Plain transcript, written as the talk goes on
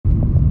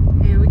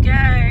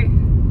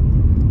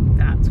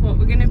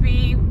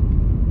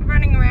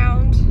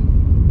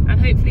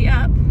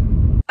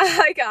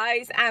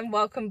guys, and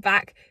welcome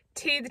back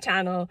to the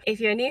channel. If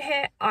you're new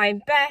here,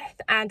 I'm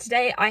Beth, and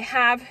today I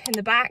have in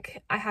the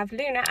back, I have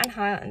Luna,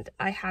 and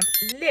I have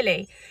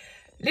Lily.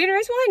 Luna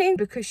is whining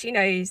because she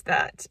knows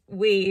that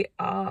we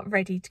are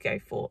ready to go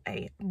for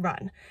a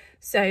run.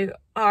 So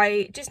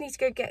I just need to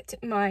go get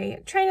my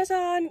trainers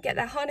on, get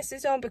their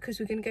harnesses on, because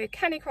we're going to go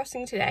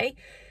canicrossing today.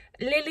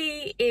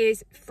 Lily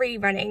is free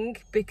running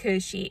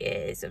because she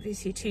is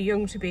obviously too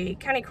young to be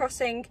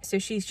canicrossing, so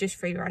she's just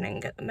free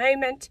running at the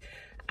moment.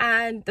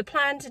 And the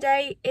plan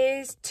today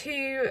is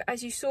to,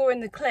 as you saw in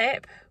the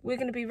clip, we're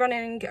going to be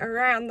running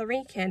around the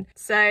Wrekin.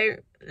 So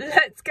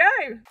let's go.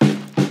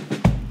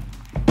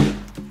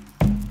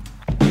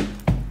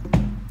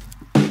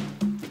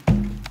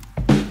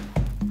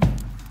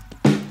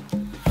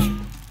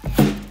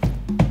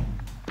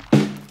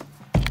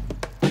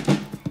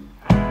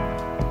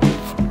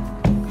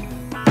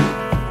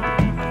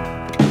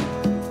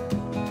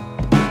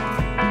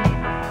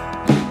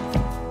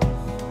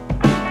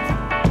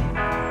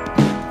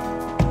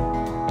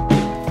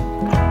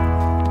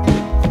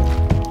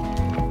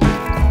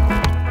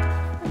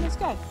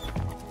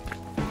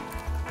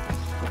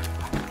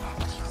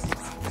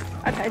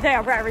 Okay, they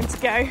are raring to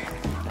go. I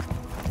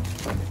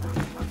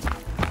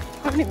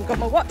haven't even got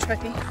my watch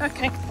ready.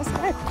 Okay, let's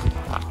go.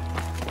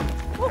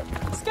 Oh,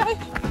 let's go.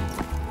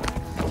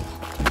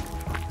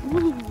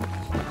 Ooh.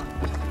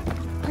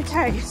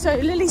 Okay, so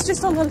Lily's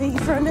just on the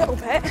lead for a little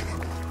bit,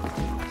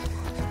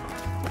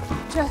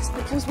 just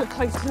because we're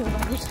close to the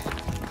road.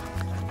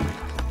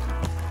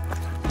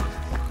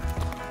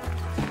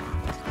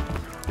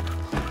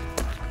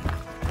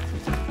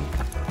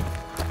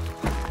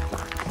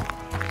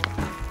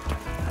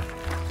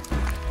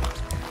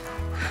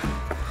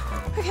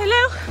 Okay,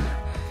 Lil,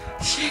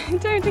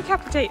 don't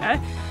decapitate her.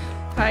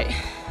 Right,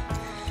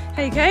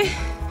 there you go.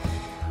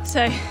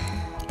 So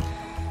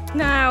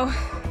now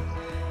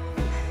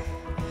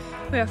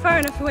we are far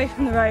enough away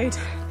from the road.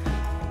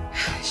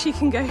 She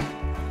can go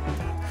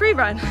free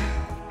run.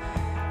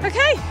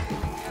 Okay,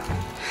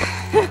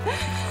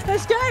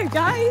 let's go,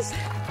 guys.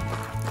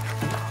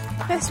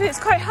 This bit's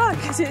quite hard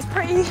because it's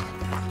pretty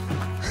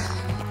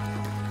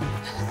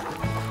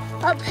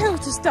uphill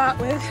to start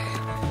with,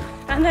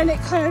 and then it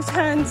kind of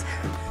turns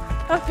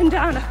up and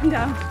down,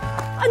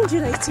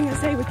 undulating, as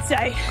they would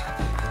say.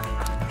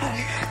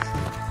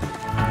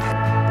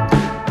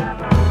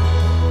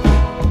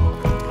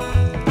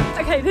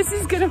 Okay, this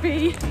is gonna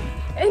be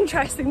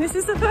interesting. This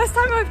is the first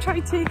time I've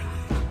tried to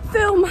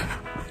film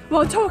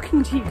while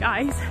talking to you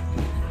guys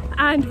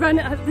and run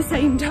at the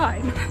same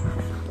time.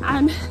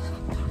 And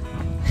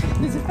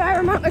there's a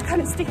fair amount of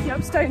kind of sticky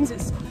up stones.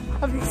 It's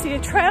obviously a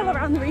trail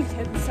around the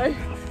Wrekin, so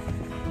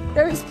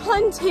there is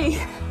plenty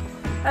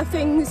of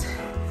things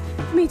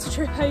for me to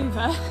trip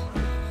over,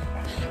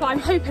 but I'm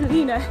hoping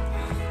Luna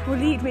will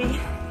lead me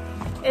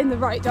in the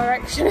right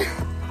direction.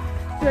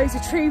 Those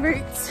are tree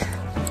roots,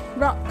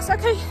 rocks.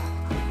 Okay,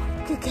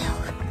 good girl.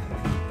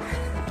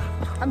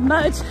 And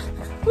mud.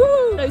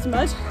 Woo, those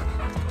mud.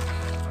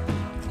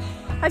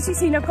 As you've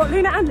seen, I've got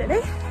Luna and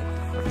Lily,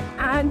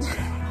 and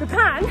the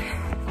plan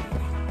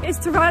is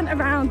to run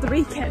around the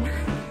Wrekin.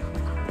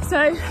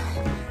 So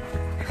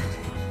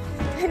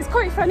it's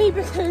quite funny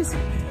because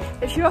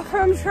if you are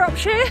from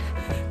Shropshire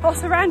or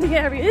surrounding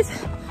areas,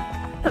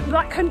 like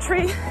Black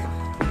Country,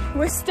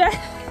 Worcester,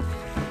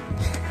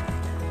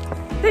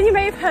 then you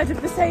may have heard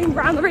of the saying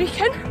round the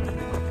Wrekin,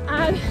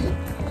 and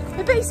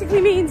it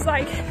basically means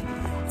like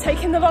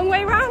taking the long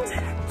way round,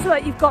 so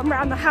like you've gone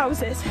round the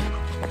houses,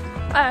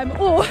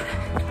 or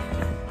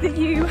that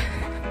you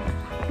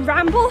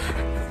ramble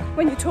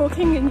when you're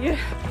talking and you're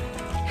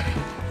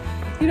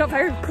not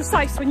very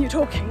precise when you're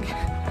talking.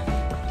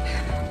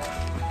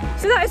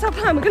 So that is our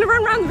plan. We're going to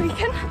run around the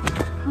Wrekin.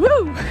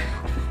 Woo!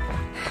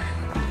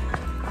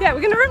 Yeah,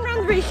 we're going to run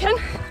around the Wrekin,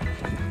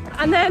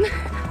 and then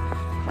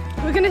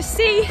we're going to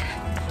see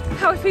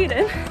how we're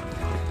feeling,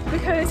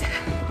 because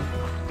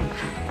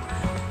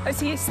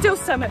obviously it's still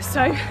summer,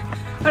 so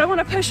I don't want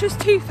to push us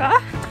too far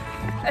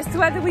as to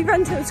whether we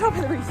run to the top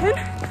of the Wrekin,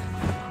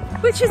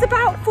 which is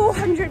about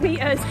 400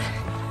 metres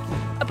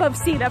above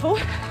sea level.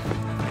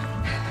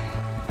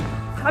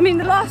 I mean,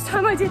 the last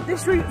time I did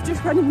this route of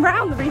just running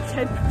around the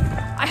Wrekin,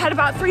 I had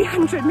about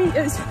 300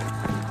 metres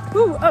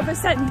of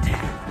ascent.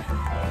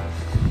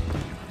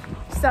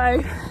 So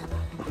I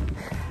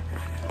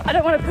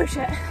don't want to push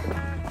it,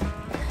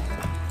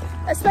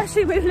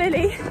 especially with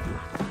Lily.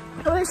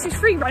 Although she's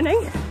free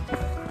running,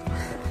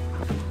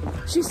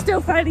 she's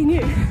still fairly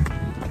new.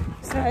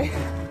 So,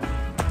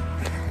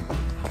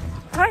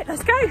 right,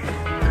 let's go.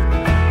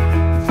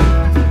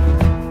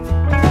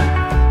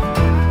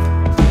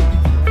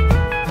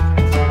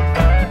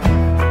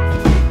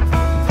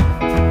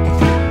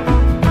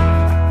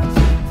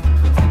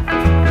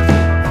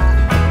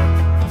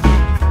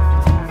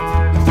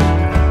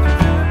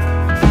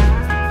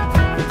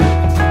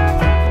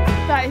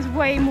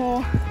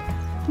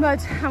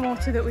 Mud and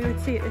water that we would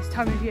see at this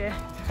time of year,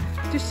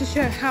 just to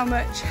show how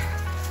much,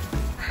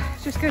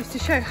 just goes to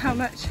show how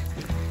much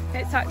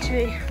it's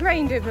actually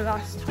rained over the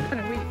last kind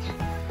of week.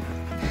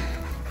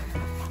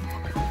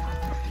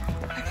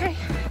 Okay.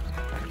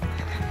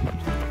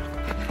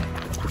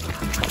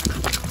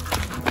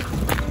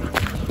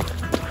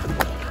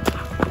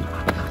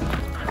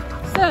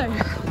 So,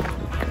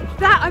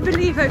 that I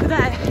believe over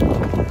there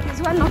is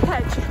Wenlock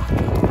Edge,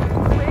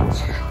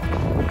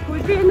 which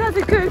would be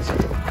another good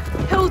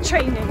hill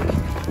training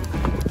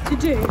to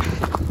do.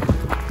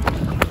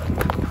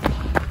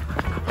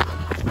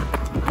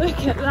 Look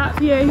at that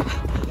view.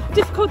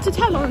 Difficult to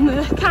tell on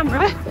the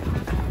camera,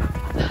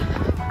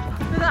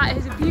 but that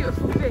is a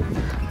beautiful view.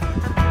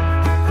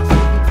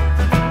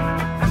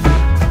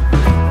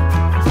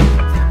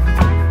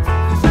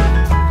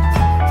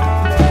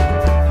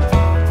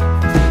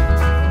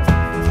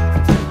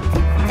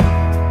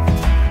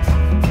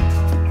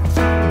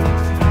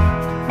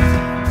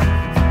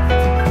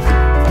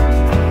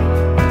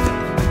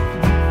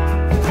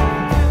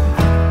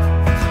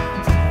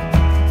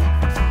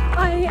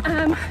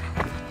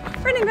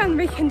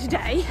 Wrekin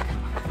today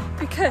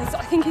because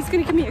I think it's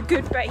going to give me a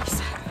good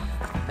base,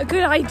 a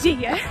good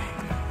idea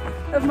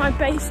of my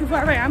base of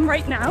where I am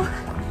right now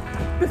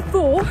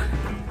before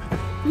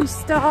we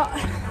start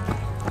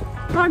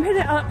ramping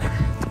it up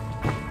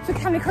for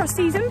Canicross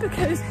season,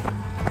 because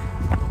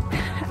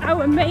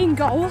our main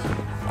goal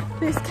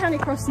this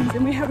Canicross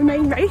season, we have a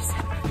main race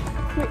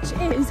which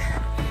is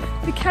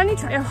the Cani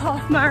Trail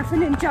half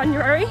marathon in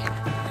January.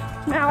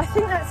 Now I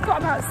think that's got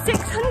about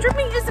 600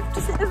 metres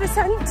of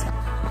ascent.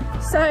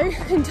 So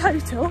in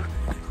total,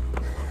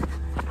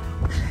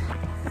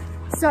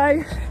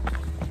 where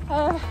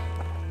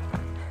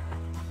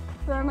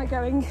am I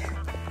going?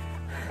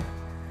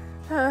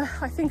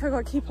 I think I've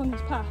got to keep on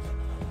this path,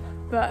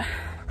 but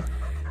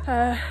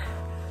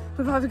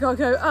we've either got to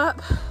go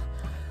up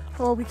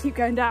or we keep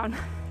going down.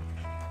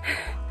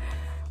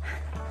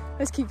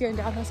 Let's keep going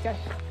down, let's go.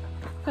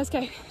 Let's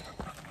go.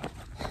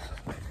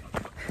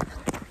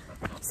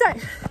 So,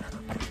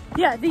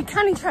 yeah, the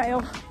Cani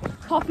Trail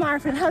half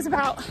marathon has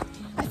about,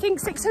 I think,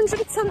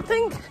 600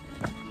 something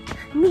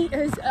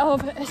meters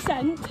of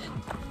ascent.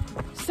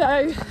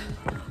 So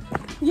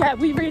yeah,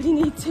 we really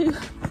need to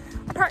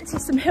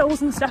practice some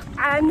hills and stuff,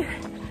 and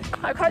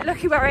I'm quite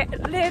lucky where I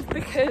live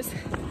because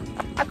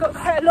I've got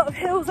quite a lot of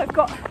hills. I've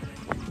got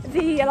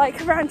the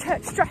like around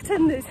Church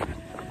Stratton, there's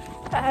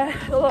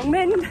along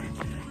Mynd,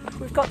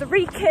 we've got the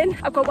Wrekin,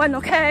 I've got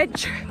Wenlock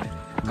Edge,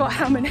 I've got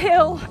Helman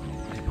Hill,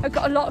 I've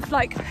got a lot of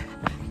like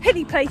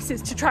hilly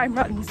places to try and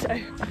run, so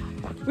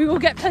we will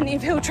get plenty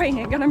of hill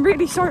training. And I'm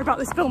really sorry about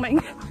this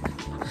filming.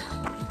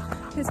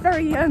 It's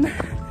very,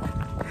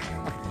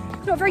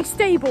 not very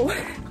stable.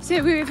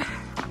 So we've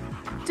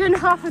done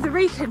half of the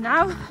Wrekin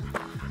now.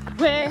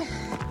 Okay,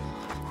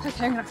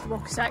 I'm gonna have to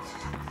walk a sec.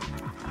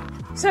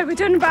 So we've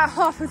done about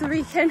half of the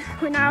Wrekin.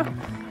 We're now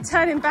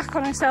turning back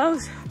on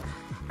ourselves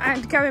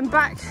and going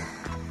back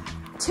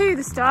to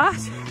the start.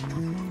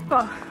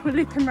 Well, we're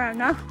looping around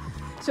now.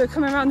 So we're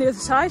coming around the other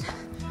side.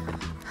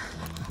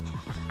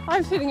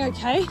 I'm feeling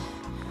okay.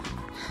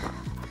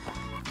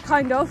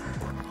 Kind of,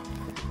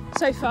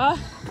 so far.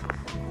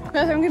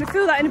 Whether I'm going to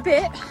feel that in a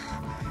bit,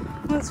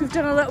 once we've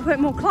done a little bit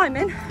more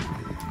climbing,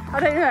 I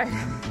don't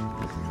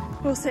know.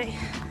 We'll see.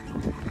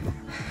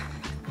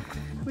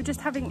 We're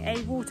just having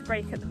a water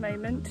break at the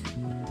moment.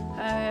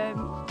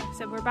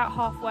 So we're about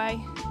halfway.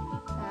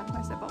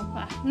 Where's the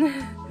ball?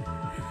 There.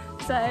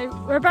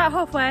 So we're about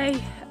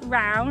halfway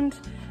round,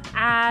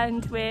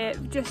 and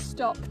we've just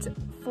stopped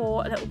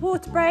for a little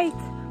water break.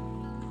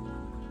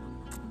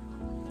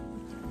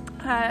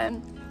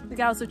 The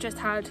girls have just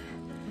had,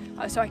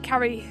 so I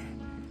carry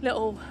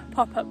little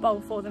pop-up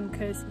bowl for them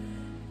because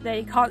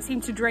they can't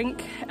seem to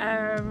drink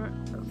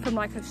from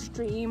like a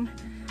stream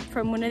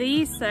from one of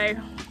these, so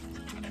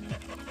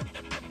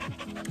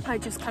I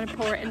just kind of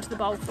pour it into the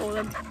bowl for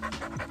them.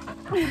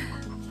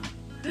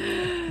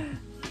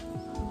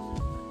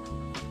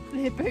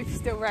 They're both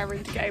still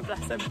raring to go,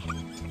 bless them.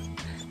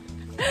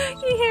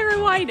 You hear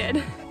her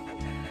whining?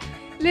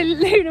 Little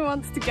Luna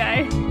wants to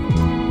go.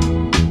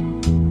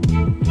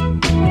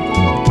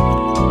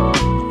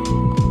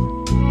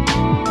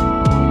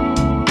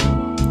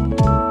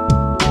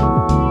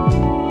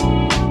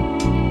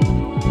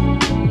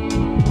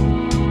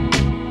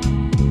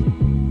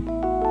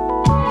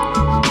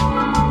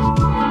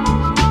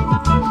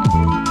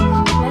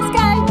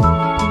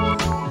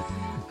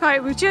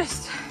 We've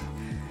just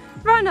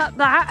run up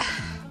that,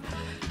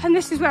 and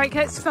this is where it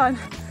gets fun.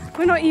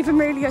 We're not even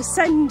really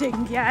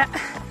ascending yet,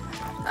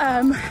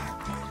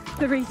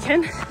 the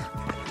Wrekin,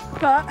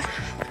 but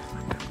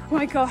oh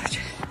my gosh,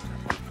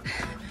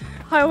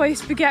 I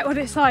always forget what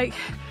it's like.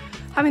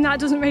 I mean, that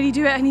doesn't really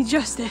do it any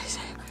justice,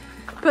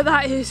 but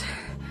that is,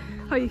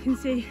 oh, you can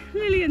see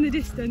Lily in the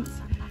distance.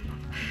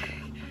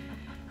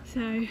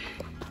 So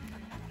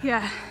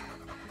yeah,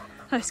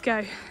 let's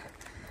go.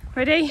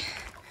 Ready?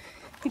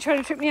 You trying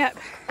to trip me up?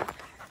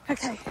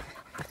 Okay,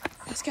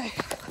 let's go.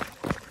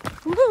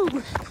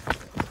 Woo!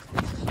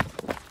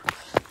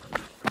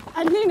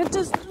 And Luna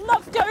does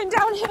love going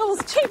down hills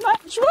too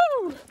much.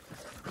 Woo!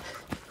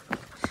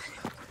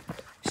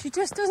 She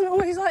just doesn't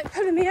always like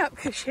pulling me up,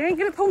 because she ain't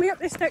gonna pull me up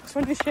this next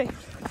one, is she?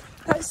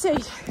 Let's see.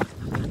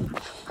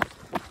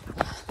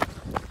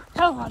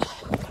 Come on.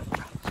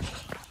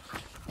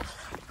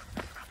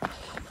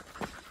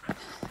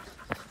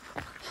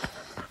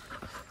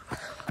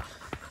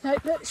 No,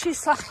 look, she's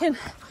slacking.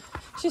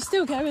 She's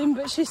still going,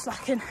 but she's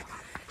slacking.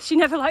 She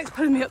never likes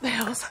pulling me up the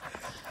hills.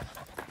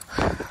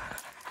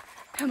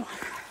 Come on.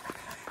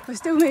 We're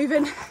still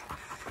moving,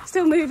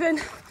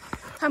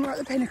 and we're at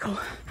the pinnacle.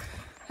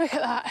 Look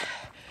at that.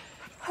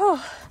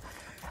 Oh,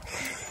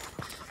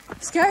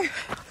 let's go.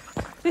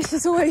 This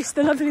is always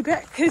the lovely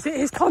bit because it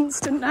is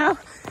constant now,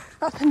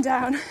 up and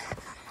down.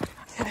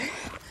 So,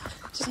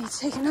 just need to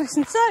take it nice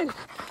and slow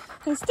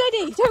and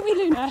steady, don't we,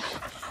 Luna?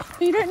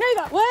 You don't know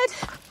that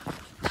word?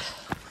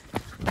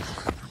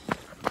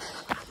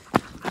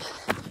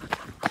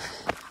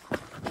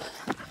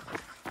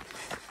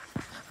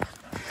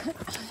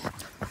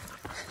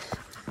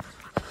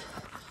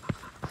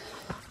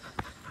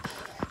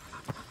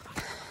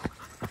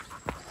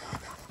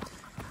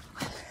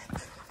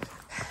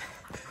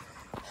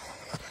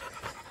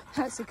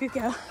 That's a good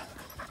girl.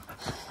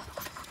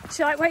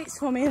 She like waits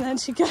for me and then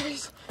she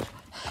goes.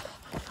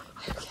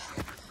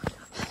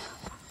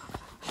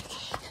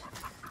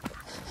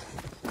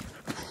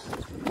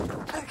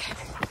 Okay.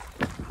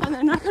 And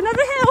then up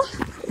another hill.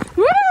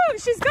 Woo!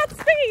 She's got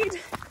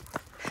speed.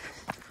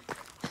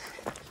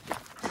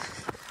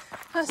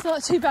 That's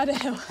not too bad a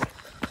hill.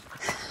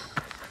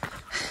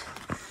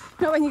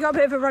 Not when you got a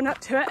bit of a run up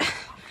to it.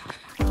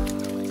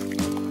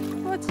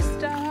 What a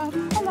stop.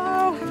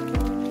 Hello.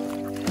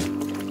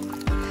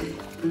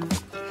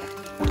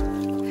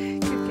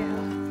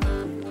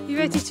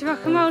 Ready to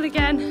rock and roll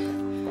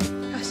again.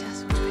 Gosh,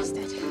 that's all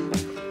twisted.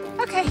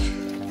 Okay.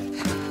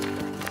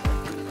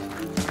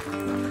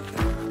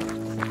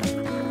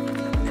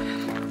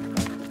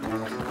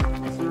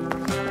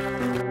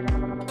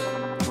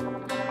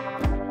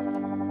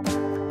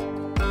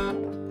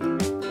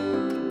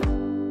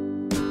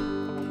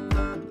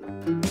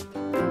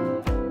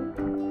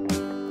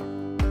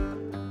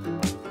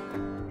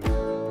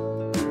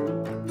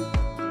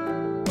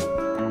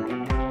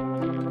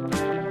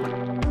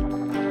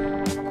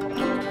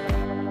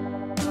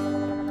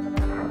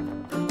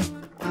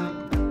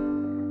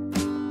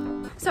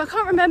 So I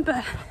can't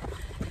remember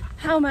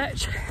how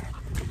much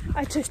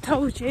I just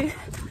told you.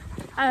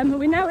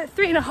 We're now at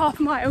 3.5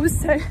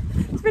 miles, so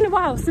it's been a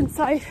while since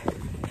I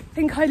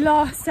think I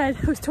last said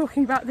I was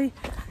talking about the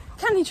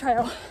Canny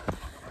Trail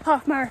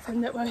half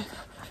marathon that we're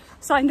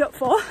signed up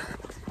for.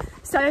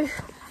 So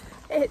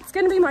it's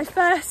going to be my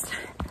first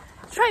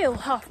trail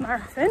half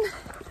marathon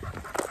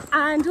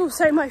and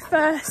also my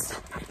first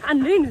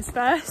and Luna's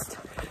first,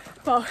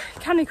 well,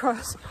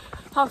 Canicross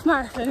half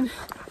marathon.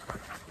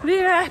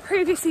 Luna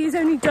previously has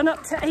only done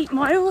up to 8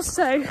 miles,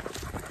 so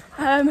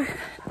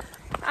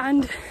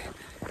and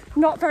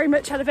not very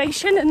much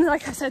elevation, and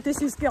like I said, this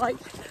is like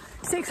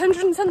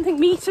 600 and something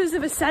meters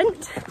of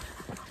ascent,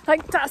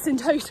 like that's in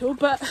total,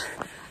 but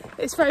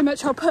it's very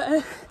much, I'll put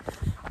a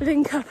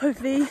link up of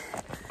the,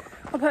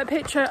 I'll put a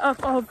picture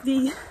up of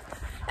the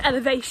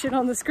elevation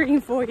on the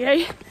screen for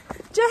you,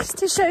 just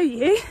to show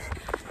you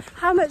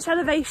how much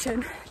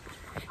elevation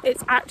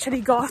it's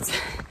actually got.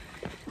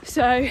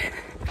 So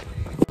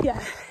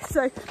yeah,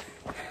 so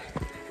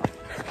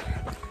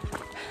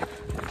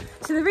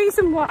the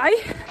reason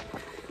why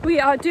we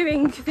are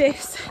doing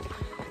this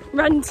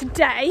run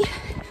today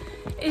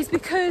is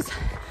because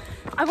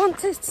I want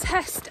to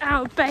test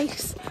our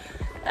base,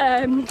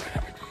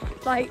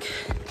 like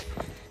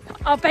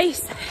our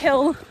base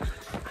hill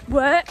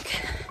work,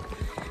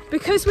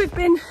 because we've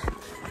been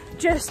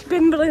just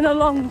bimbling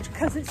along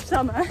because it's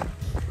summer.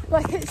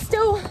 Like, it's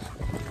still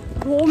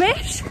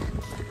warmish,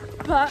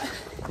 but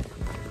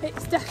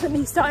it's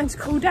definitely starting to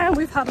cool down.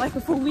 We've had like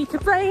a full week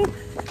of rain,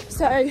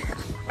 so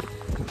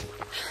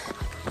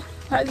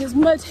there's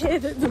mud here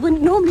that there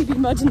wouldn't normally be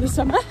mud in the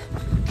summer.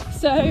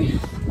 So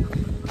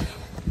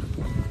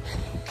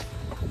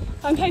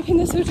I'm hoping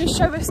this will just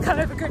show us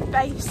kind of a good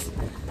base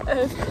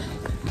of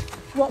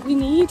what we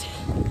need.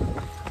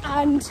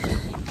 And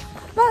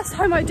last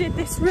time I did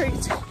this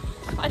route,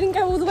 I didn't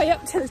go all the way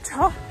up to the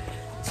top,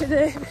 to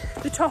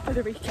the top of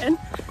the Wrekin,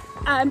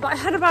 but I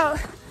had about,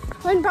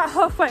 I went about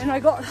halfway and I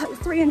got like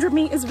 300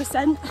 meters of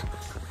ascent.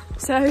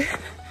 So,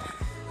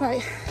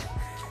 right,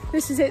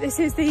 this is it. This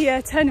is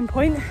the turning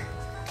point.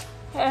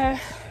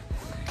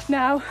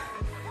 Now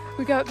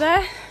we go up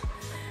there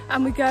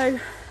and we go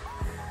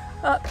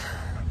up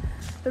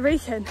the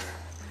Wrekin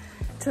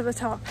to the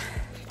top.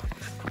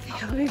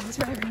 Luna's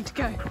raring to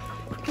go.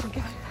 Here we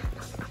go.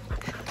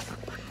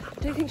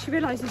 I don't think she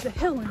realises the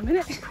hill in a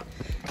minute.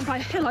 And by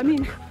a hill I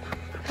mean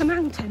a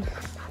mountain.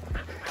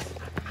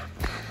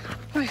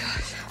 Oh my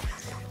gosh.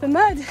 The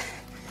mud,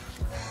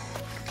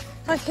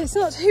 like, it's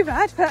not too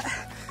bad, but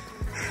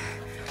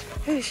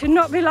it should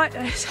not be like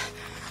this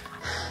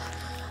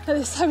at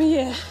this time of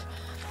year.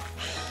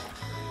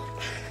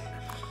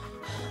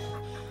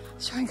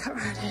 Let's try and cut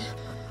around here.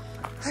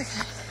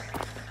 Okay.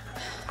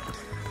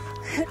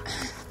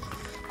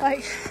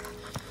 Like,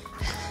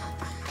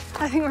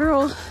 I think we're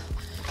all,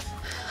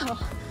 oh,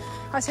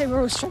 I say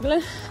we're all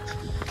struggling.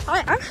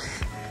 I am.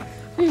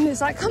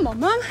 Luna's like, come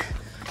on, Mum,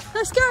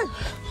 Let's go.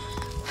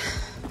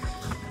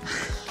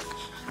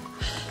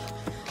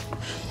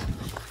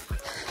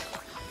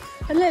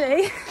 And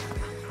Lily,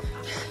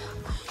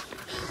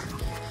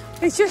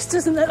 it just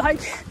doesn't look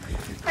like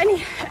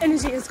any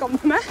energy has gone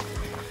from her.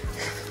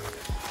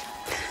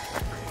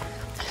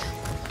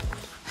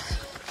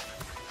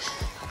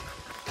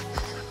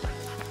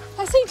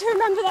 I seem to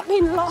remember that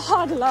being a lot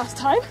harder last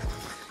time,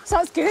 so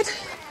that's good.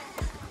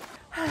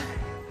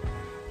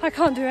 I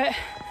can't do it.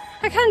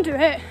 I can do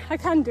it. I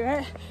can do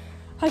it.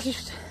 I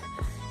just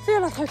feel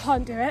like I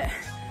can't do it.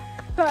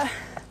 But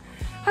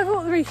I've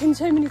walked the Wrekin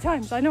so many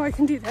times. I know I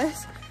can do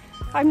this.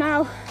 I'm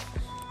now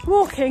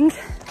walking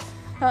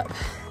up.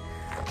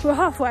 We're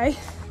halfway.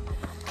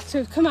 So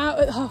we've come out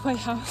at the halfway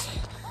house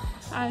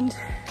and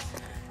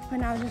we're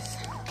now just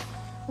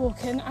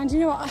walking. And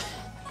you know what?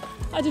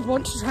 I did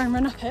want to try and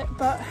run up it,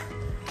 but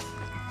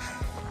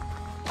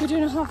we're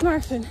doing a half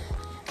marathon.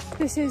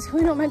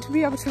 We're not meant to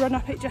be able to run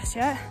up it just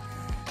yet.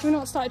 We've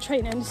not started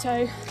training,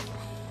 so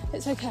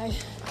it's okay.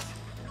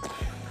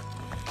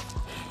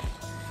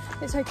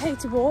 It's okay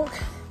to walk,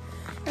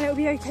 and it'll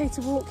be okay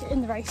to walk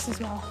in the race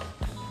as well,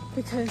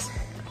 because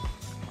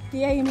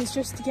the aim is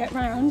just to get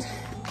round,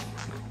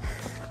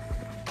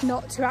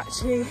 not to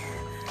actually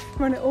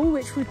run it all,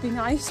 which would be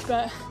nice,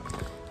 but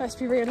let's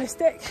be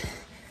realistic.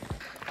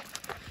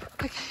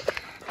 Okay,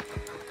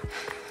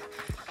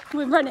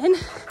 we're running.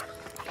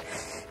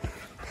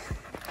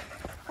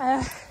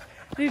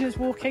 Luna's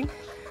walking.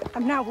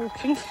 I'm now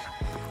walking.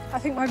 I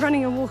think my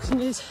running and walking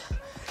is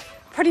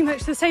pretty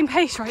much the same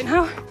pace right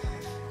now.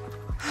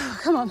 Oh,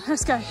 come on,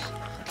 let's go.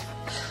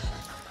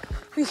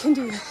 We can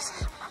do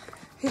this.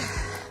 Yeah.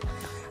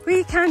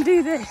 We can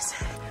do this.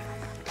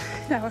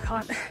 No, I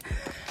can't.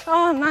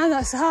 Oh man,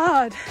 that's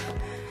hard.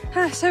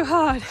 That's so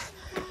hard.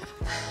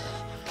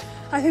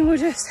 I think we'll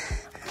just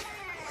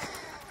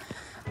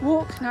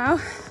walk now,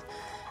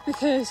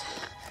 because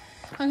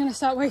I'm going to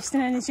start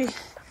wasting energy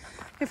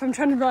if I'm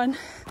trying to run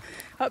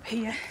up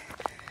here.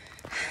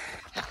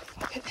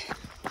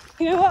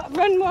 You know what?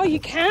 Run while you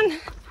can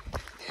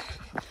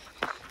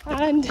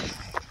and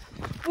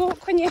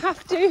walk when you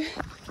have to,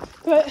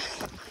 but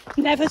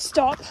never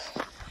stop.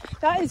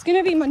 That is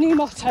going to be my new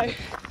motto.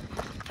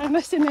 I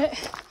must admit,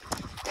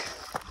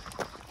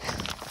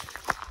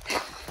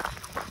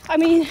 I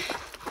mean,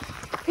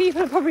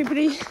 people are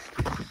probably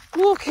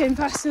walking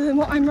faster than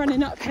what I'm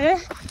running up here,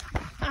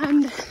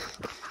 and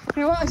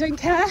you know what, I don't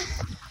care.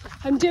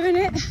 I'm doing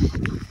it.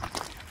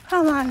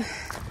 Oh man.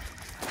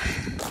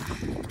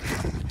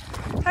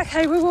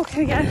 Okay, we're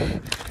walking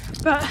again,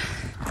 but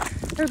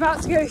we're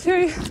about to go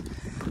through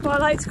what I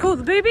like to call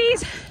the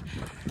boobies,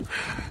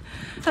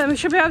 and we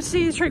should be able to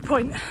see the trig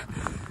point.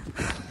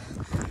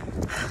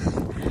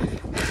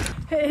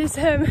 It is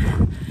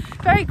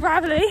very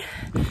gravelly,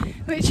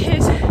 which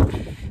is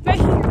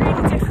making it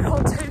really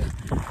difficult to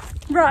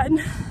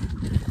run.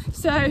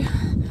 So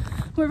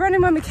we're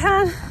running when we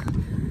can,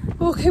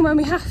 walking when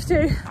we have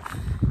to.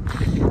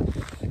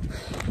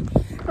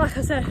 Like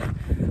I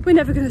said, we're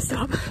never going to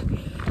stop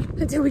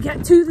until we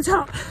get to the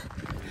top.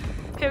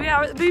 Here we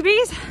are at the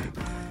boobies.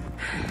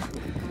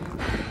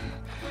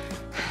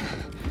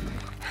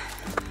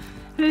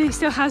 Lily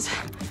still has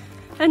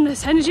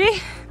endless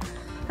energy,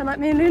 and like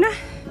me and Luna,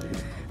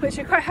 which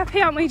are quite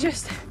happy, aren't we,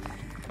 just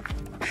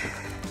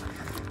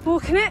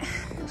walking it.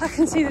 I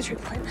can see the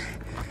trig point.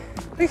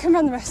 We can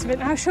run the rest of it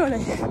now,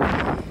 surely.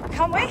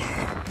 Can't we?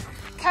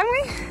 Can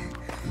we?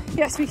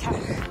 Yes, we can.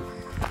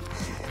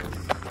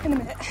 In a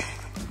minute.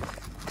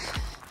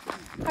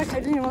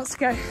 Okay, Luna wants to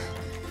go.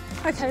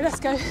 Okay, let's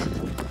go.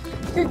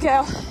 Good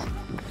girl.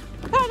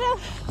 Oh no!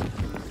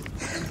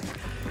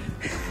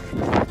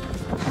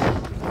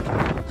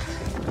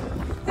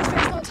 This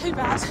bit's not too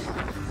bad.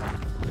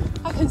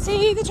 I can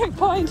see the trig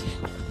point.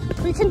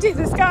 We can do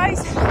this, guys.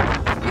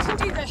 We can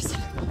do this.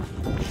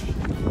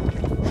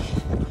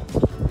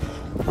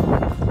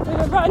 We're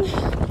gonna run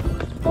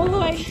all the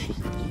way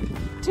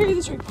to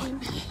the trig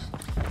point.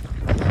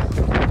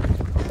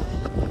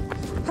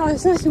 Oh,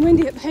 it's nice and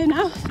windy up here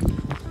now.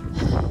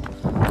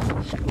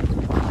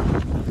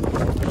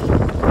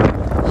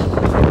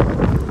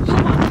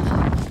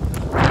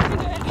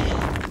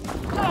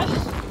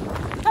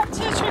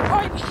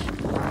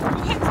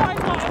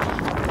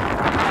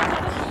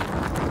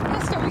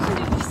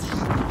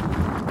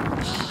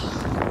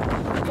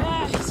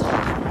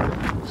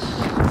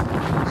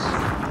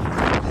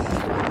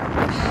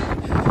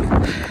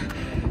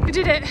 We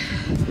did it.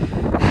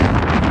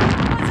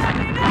 What's up,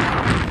 Luna?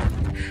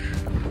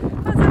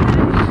 What's up,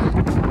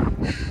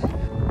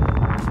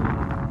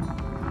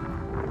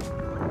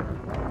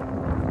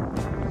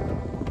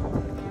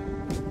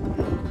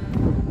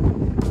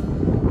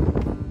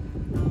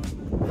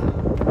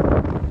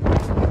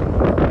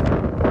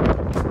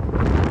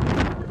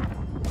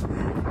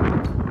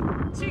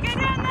 should we go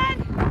down then?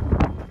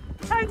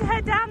 Time to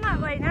head down that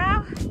way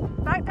now.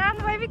 Back down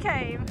the way we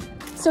came.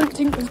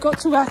 Something we've got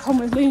to work on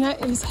with Luna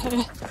is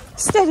her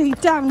steady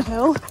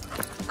downhill,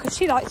 because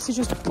she likes to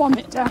just bomb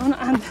it down,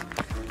 and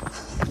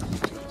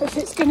if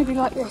it's going to be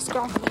like this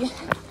gravelly,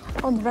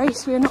 on the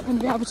race. We are not going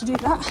to be able to do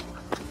that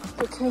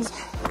because,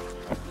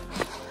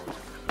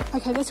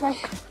 okay, this way,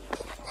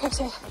 go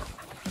here.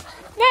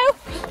 No,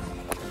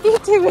 you're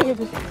doing it.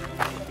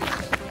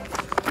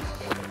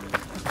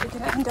 We're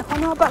going to end up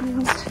on our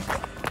bums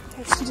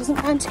if she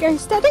doesn't learn to go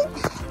steady.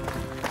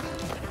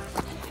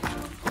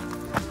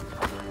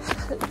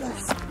 Look at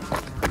this.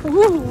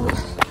 Woo!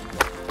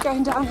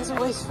 Going down is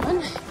always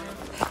fun.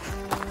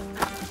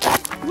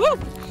 Woo!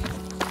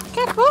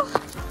 Careful!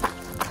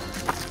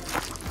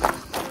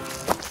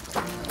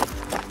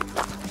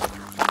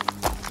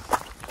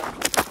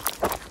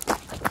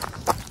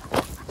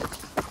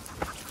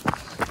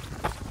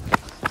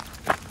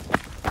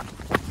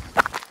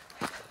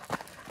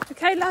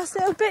 Okay, last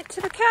little bit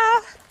to the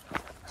car.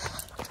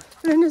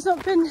 And it's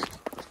not been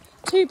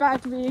too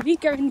bad really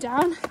going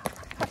down.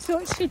 I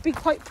thought she'd be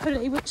quite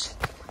pulley, which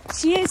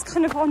she is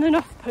kind of on and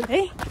off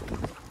pulley,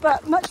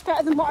 but much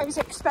better than what I was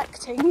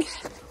expecting.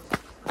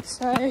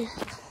 So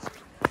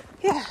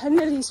yeah, and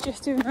Lily's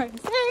just doing her own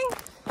thing,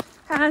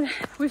 and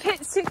we've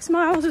hit 6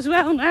 miles as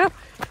well now.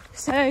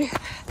 So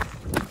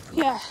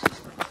yeah,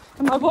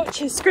 and my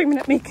watch is screaming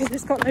at me because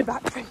it's got no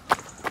battery.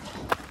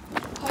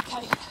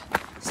 Okay,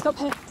 stop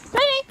here.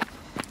 Lily!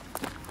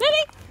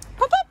 Lily!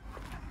 Pop up!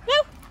 No!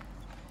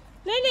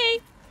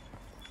 Lily!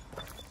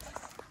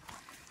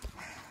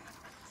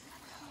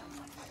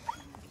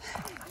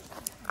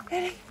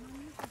 Lily,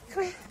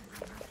 come here.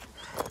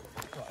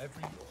 What,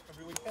 every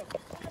weekend?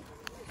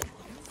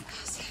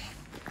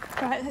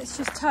 Right, let's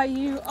just tie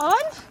you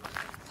on.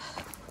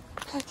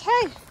 Okay.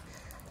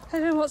 I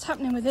don't know what's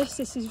happening with this.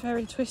 This is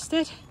very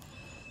twisted.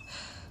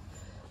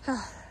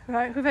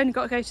 Right, we've only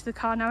got to go to the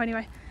car now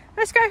anyway.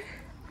 Let's go.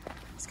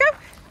 Let's go.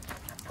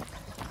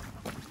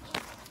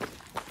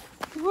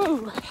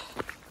 Whoa.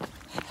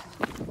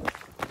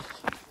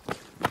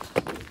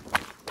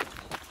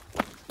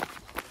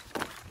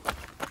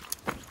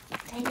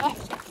 Okay,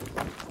 left.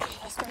 Okay,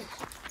 let's go.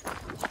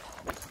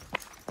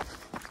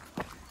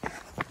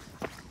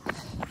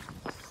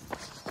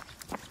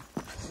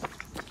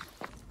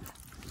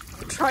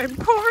 Try and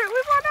pour it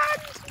with one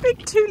hand. Big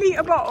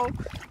 2-litre bottle.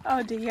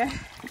 Oh dear.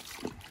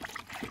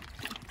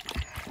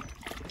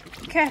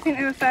 Okay, I think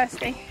they were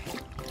thirsty.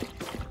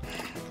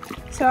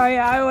 So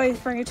yeah, I always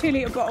bring a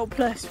 2-litre bottle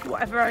plus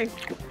whatever I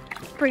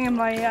bring in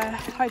my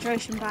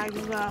hydration bag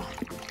as well.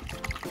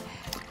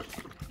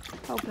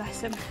 Oh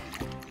bless them.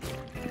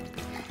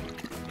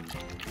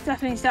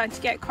 Definitely starting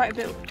to get quite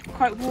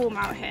warm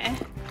out here.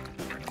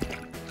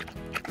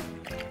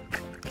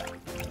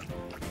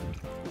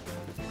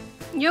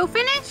 You all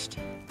finished?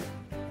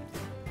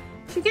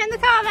 Should we get in the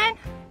car then?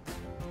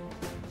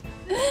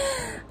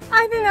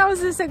 I think that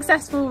was a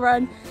successful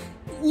run.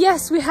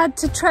 Yes, we had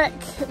to trek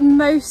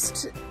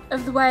most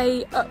of the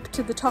way up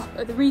to the top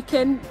of the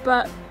Wrekin,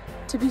 but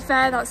to be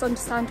fair, that's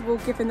understandable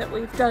given that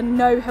we've done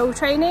no hill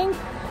training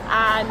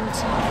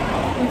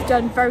and we've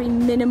done very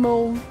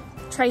minimal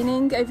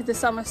training over the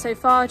summer so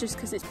far just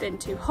because it's been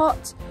too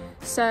hot.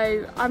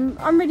 So I'm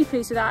really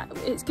pleased with that.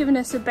 It's given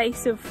us a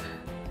base of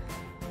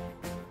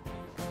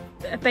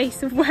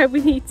where we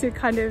need to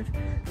kind of,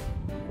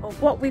 or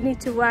what we need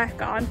to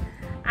work on.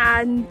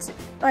 And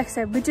like I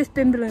said, we're just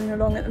bimbling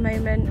along at the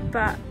moment,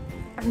 but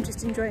I'm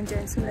just enjoying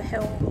doing some of the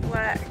hill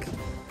work,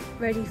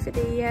 ready for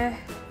the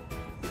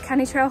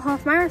Canny Trail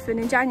half marathon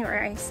in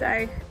January.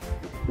 So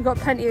we've got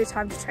plenty of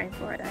time to train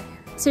for it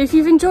though. So if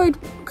you've enjoyed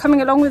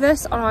coming along with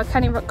us on our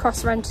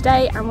Canicross run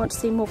today and want to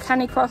see more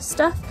Canicross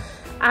stuff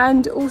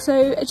and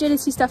also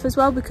agility stuff as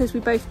well, because we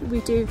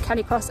do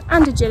Canicross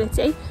and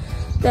agility,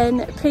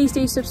 then please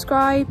do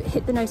subscribe,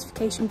 hit the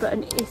notification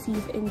button if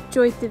you've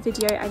enjoyed the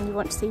video and you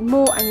want to see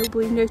more, and you'll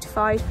be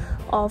notified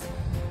of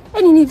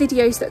any new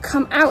videos that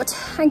come out,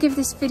 and give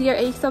this video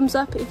a thumbs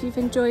up if you've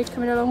enjoyed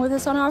coming along with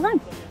us on our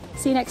run.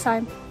 See you next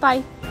time.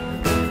 Bye.